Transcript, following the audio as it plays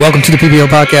Welcome to the PBO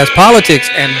Podcast, Politics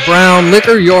and Brown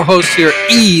Liquor. Your host here,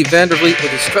 E. Vandervliet,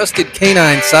 with his trusted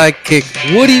canine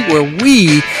sidekick, Woody, where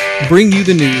we bring you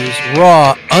the news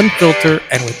raw, unfiltered,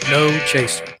 and with no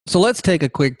chaser. So let's take a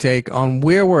quick take on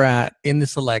where we're at in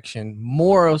this election,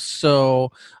 more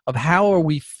so of how are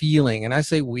we feeling. And I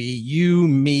say we, you,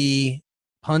 me,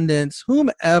 pundits,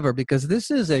 whomever, because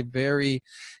this is a very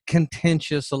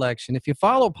contentious election. If you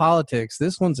follow politics,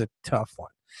 this one's a tough one.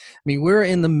 I mean, we're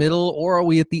in the middle, or are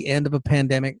we at the end of a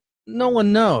pandemic? No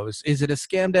one knows. Is it a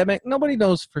scamdemic? Nobody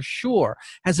knows for sure.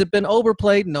 Has it been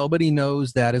overplayed? Nobody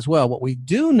knows that as well. What we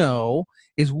do know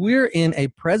is we're in a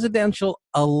presidential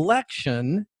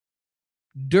election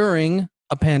during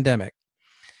a pandemic.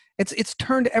 It's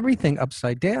turned everything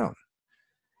upside down.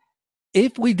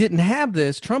 If we didn't have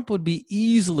this, Trump would be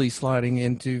easily sliding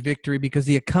into victory because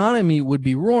the economy would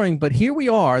be roaring. But here we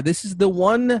are. This is the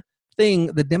one thing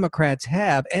the Democrats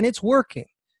have, and it's working.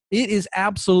 It is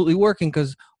absolutely working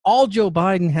because all Joe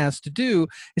Biden has to do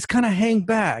is kind of hang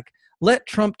back, let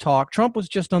Trump talk. Trump was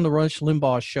just on the Rush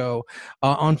Limbaugh show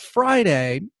on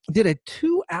Friday, did a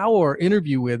 2-hour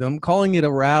interview with him, calling it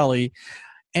a rally.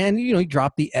 And, you know, he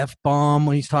dropped the F-bomb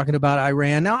when he's talking about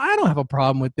Iran. Now, I don't have a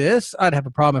problem with this. I'd have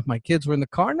a problem if my kids were in the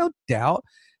car, no doubt.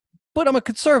 But I'm a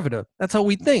conservative. That's how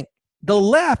we think. The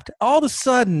left, all of a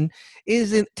sudden,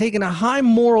 isn't taking a high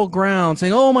moral ground,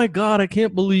 saying, oh, my God, I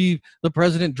can't believe the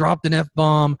president dropped an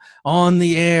F-bomb on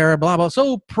the air, blah, blah,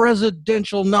 so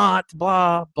presidential not,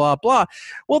 blah, blah, blah.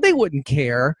 Well, they wouldn't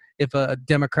care if a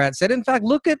Democrat said. In fact,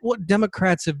 look at what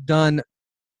Democrats have done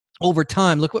over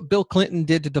time. Look what Bill Clinton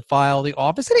did to defile the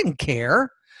office. They didn't care.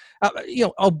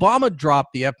 Obama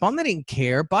dropped the F-bomb. They didn't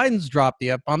care. Biden's dropped the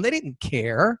F-bomb. They didn't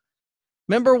care.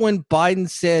 Remember when Biden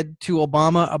said to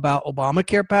Obama about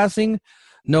Obamacare passing,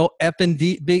 no F and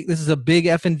D, this is a big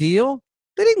F and deal?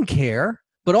 They didn't care.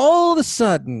 But all of a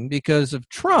sudden, because of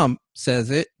Trump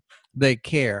says it, they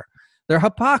care. Their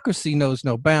hypocrisy knows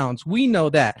no bounds. We know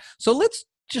that. So let's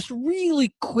just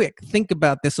really quick think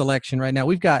about this election right now.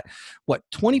 We've got,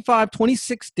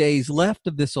 26 days left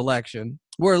of this election.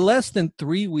 We're less than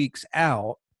 3 weeks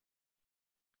out.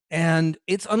 And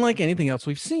it's unlike anything else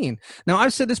we've seen. Now,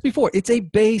 I've said this before. It's a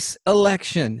base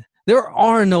election. There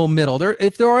are no middle.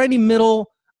 If there are any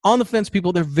middle on the fence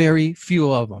people, there are very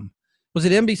few of them. Was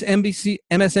it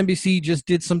MSNBC just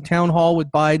did some town hall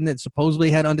with Biden that supposedly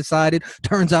had undecided?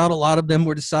 Turns out a lot of them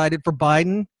were decided for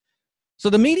Biden. So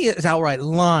the media is outright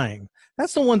lying.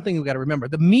 That's the one thing we've got to remember.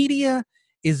 The media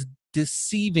is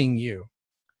deceiving you.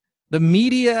 The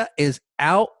media is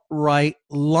outright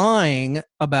lying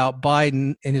about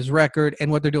Biden and his record and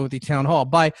what they're doing with the town hall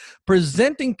by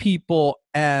presenting people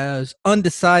as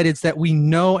undecideds that we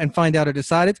know and find out are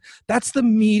decided. That's the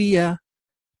media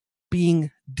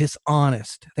being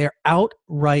dishonest. They're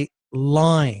outright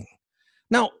lying.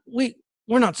 Now, we're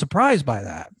not surprised by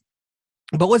that.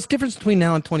 But what's the difference between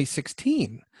now and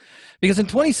 2016? Because in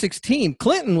 2016,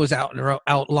 Clinton was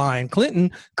out lying.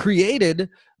 Clinton created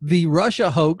the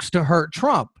Russia hoax to hurt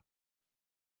Trump.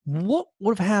 What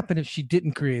would have happened if she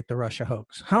didn't create the Russia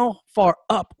hoax? How far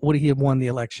up would he have won the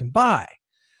election by?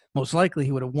 Most likely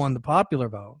he would have won the popular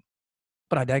vote.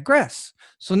 But I digress.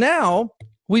 So now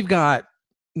we've got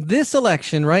this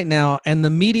election right now, and the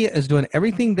media is doing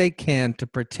everything they can to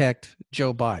protect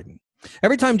Joe Biden.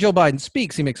 Every time Joe Biden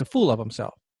speaks, he makes a fool of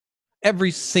himself.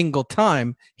 Every single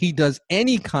time he does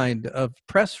any kind of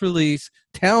press release,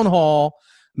 town hall,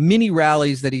 mini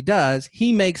rallies that he does,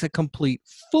 he makes a complete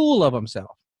fool of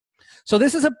himself. So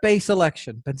this is a base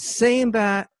election. Been saying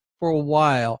that for a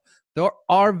while. There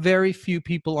are very few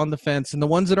people on the fence, and the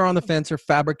ones that are on the fence are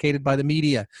fabricated by the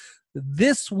media.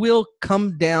 This will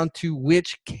come down to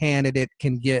which candidate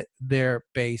can get their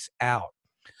base out.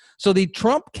 So the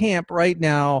Trump camp right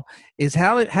now is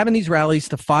having these rallies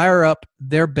to fire up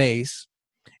their base.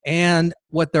 And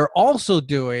what they're also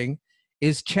doing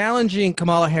is challenging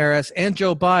Kamala Harris and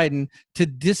Joe Biden to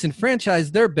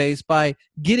disenfranchise their base by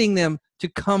getting them to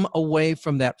come away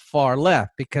from that far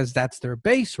left, because that's their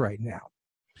base right now.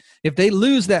 If they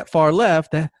lose that far left,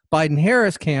 the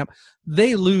Biden-Harris camp,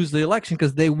 they lose the election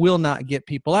because they will not get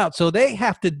people out. So they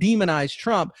have to demonize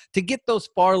Trump to get those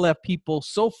far left people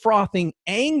so frothing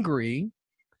angry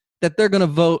that they're going to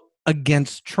vote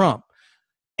against Trump.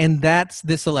 And that's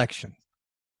this election.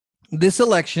 This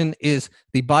election is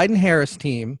the Biden-Harris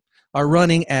team are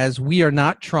running as We Are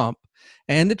Not Trump,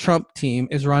 and the Trump team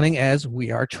is running as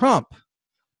We Are Trump.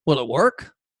 Will it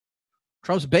work?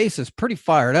 Trump's base is pretty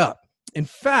fired up. In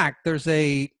fact, there's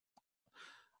a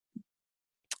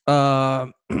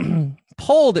poll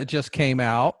that just came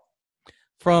out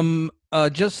from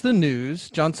Just the News,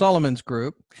 John Solomon's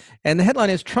group. And the headline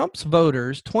is Trump's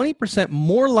voters 20%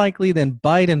 more likely than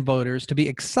Biden voters to be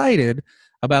excited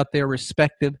about their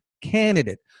respective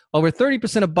candidate. Over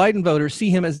 30% of Biden voters see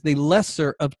him as the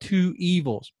lesser of two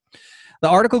evils. The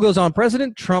article goes on,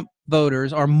 President Trump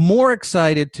voters are more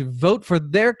excited to vote for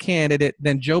their candidate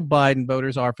than Joe Biden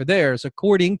voters are for theirs,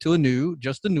 according to a new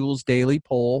Just the News daily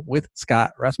poll with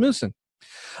Scott Rasmussen.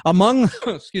 Among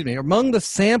the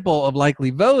sample of likely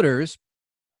voters,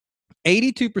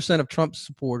 82% of Trump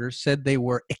supporters said they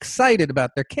were excited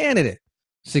about their candidate.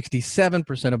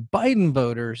 67% of Biden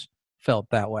voters felt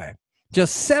that way.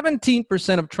 Just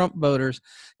 17% of Trump voters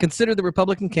consider the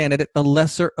Republican candidate the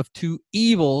lesser of two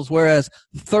evils, whereas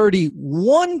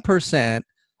 31%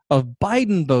 of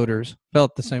Biden voters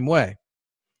felt the same way.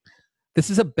 This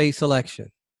is a base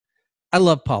election. I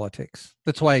love politics.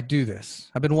 That's why I do this.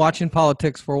 I've been watching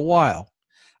politics for a while.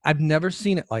 I've never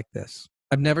seen it like this.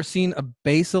 I've never seen a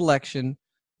base election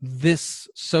this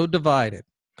so divided.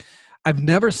 I've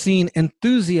never seen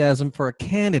enthusiasm for a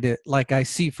candidate like I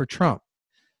see for Trump.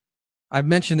 I've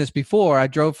mentioned this before. I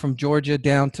drove from Georgia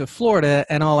down to Florida,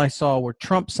 and all I saw were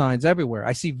Trump signs everywhere.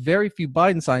 I see very few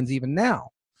Biden signs even now.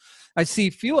 I see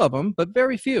few of them, but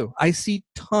very few. I see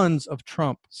tons of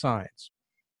Trump signs.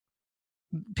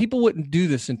 People wouldn't do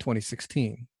this in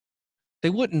 2016. They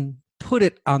wouldn't put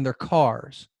it on their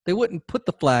cars. They wouldn't put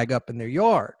the flag up in their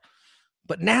yard.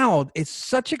 But now it's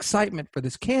such excitement for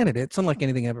this candidate. It's unlike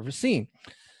anything I've ever seen.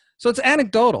 So it's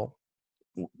anecdotal.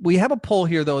 We have a poll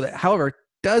here, though, that, however,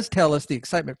 does tell us the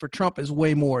excitement for Trump is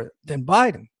way more than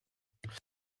Biden.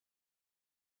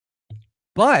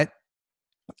 But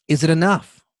is it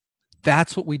enough?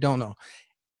 That's what we don't know.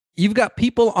 You've got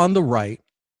people on the right,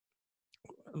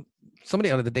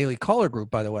 somebody out of the Daily Caller group,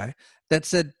 by the way, that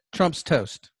said Trump's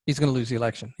toast. He's going to lose the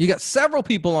election. You got several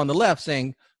people on the left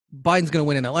saying Biden's going to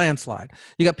win in a landslide.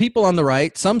 You got people on the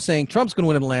right, some saying Trump's going to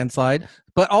win in a landslide,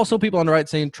 but also people on the right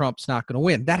saying Trump's not going to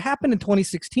win. That happened in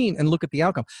 2016, and look at the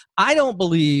outcome. I don't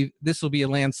believe this will be a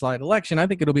landslide election. I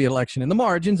think it'll be an election in the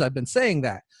margins. I've been saying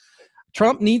that.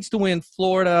 Trump needs to win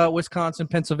Florida, Wisconsin,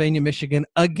 Pennsylvania, Michigan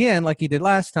again, like he did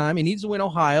last time. He needs to win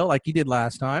Ohio, like he did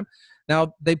last time.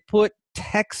 Now, they put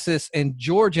Texas and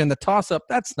Georgia in the toss-up.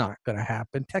 That's not going to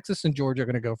happen. Texas and Georgia are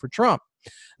going to go for Trump.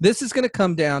 This is going to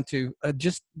come down to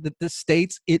just the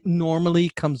states it normally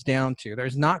comes down to.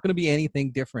 There's not going to be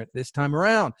anything different this time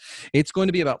around. It's going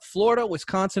to be about Florida,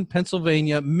 Wisconsin,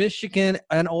 Pennsylvania, Michigan,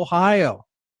 and Ohio.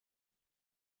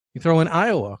 You throw in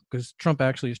Iowa because Trump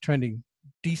actually is trending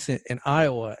decent in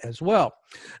Iowa as well.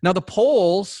 Now, the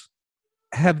polls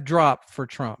have dropped for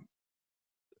Trump.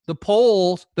 The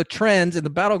polls, the trends in the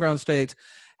battleground states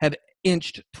have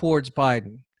inched towards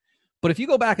Biden. But if you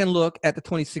go back and look at the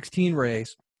 2016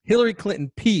 race, Hillary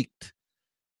Clinton peaked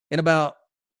in about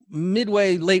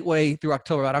midway, late way through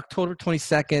October, about October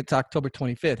 22nd to October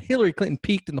 25th. Hillary Clinton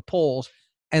peaked in the polls,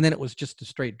 and then it was just a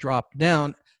straight drop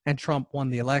down, and Trump won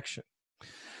the election.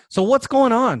 So what's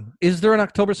going on? Is there an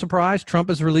October surprise? Trump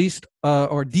has released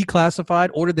or declassified,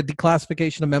 ordered the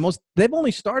declassification of memos. They've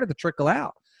only started to trickle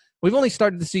out. We've only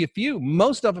started to see a few.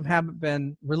 Most of them haven't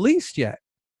been released yet.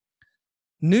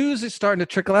 News is starting to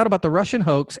trickle out about the Russian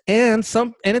hoax, and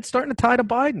it's starting to tie to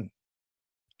Biden.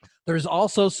 There's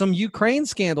also some Ukraine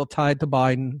scandal tied to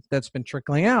Biden that's been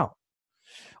trickling out.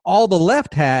 All the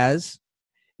left has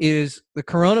is the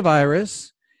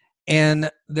coronavirus,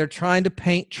 and they're trying to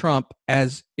paint Trump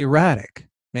as erratic.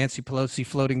 Nancy Pelosi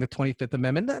floating the 25th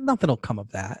Amendment. Nothing will come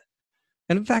of that.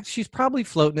 And in fact, she's probably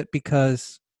floating it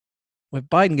because when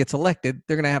Biden gets elected,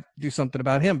 they're going to have to do something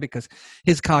about him because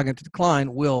his cognitive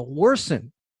decline will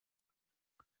worsen.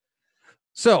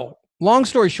 So, long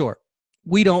story short,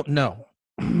 we don't know.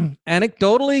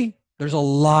 Anecdotally, there's a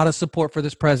lot of support for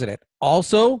this president.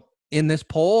 Also, in this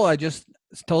poll, I just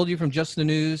told you from Just the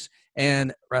News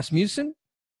and Rasmussen,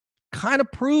 kind of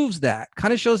proves that,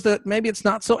 kind of shows that maybe it's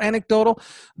not so anecdotal.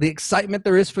 The excitement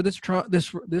there is for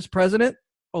this president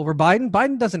over Biden,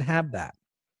 Biden doesn't have that.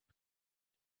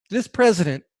 This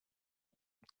president,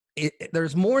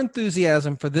 there's more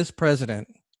enthusiasm for this president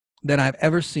than I've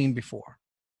ever seen before.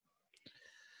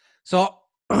 So,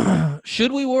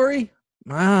 should we worry?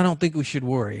 I don't think we should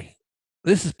worry.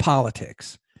 This is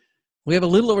politics. We have a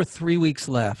little over 3 weeks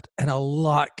left, and a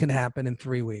lot can happen in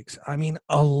 3 weeks. I mean,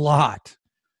 a lot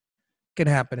can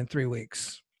happen in 3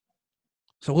 weeks.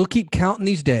 So we'll keep counting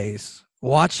these days,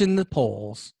 watching the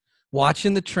polls,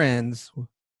 watching the trends,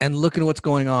 and looking at what's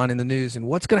going on in the news and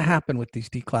what's going to happen with these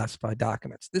declassified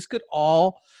documents. This could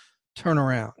all turn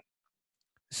around.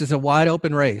 This is a wide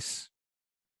open race.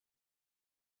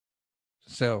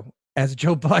 So, as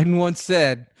Joe Biden once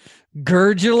said,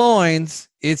 Gird your loins.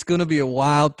 It's going to be a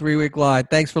wild 3-week ride.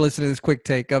 Thanks for listening to this quick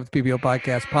take of the PBO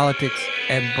podcast, Politics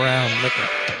and Brown Liquor.